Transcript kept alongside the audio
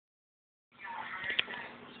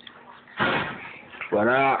What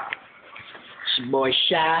up? It's your boy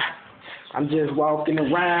Shy. I'm just walking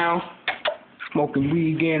around, smoking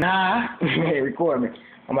weed, getting high. Hey, record me.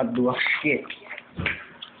 I'm about to do a skit.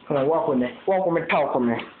 Come on, walk with me. Walk with me, talk with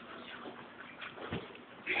me.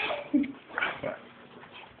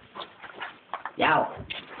 Yo.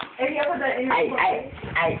 Hey, nigga.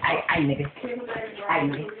 Hey,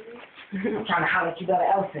 nigga. I'm trying to holler at you about an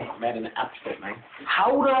elephant. I'm mad in the outfit, man.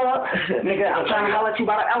 Hold up, nigga. I'm trying to holler at you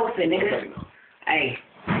about an elephant, nigga. Hey,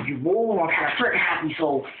 if you move, I'm kind of freaking happy,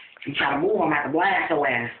 so if you try to move, I'm going to have to blast your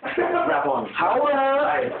ass. Rap on me. Hold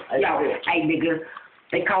up. Hey, Yo, hey, nigga.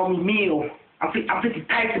 They call me Meal. I'm 50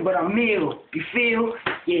 Tyson, but I'm Meal. You feel?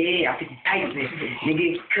 Yeah, I'm 50 Tyson.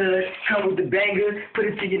 Nigga, cuz, come with the banger, put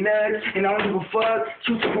it to your nuts, and I don't give a fuck.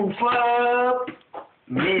 Shoot the roof up.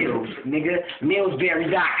 Mills, nigga.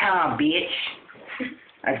 Millsberry.com, bitch.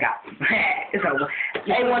 Let's go. It's over.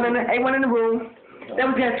 A1 in the room. That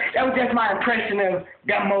was just my impression of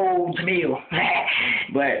dumb old Jamil.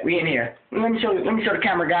 But we in here. Let me show the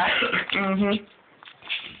camera guy.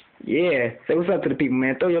 Yeah. Say what's up to the people,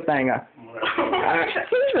 man. Throw your thing up. Alright.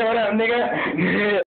 What up, nigga?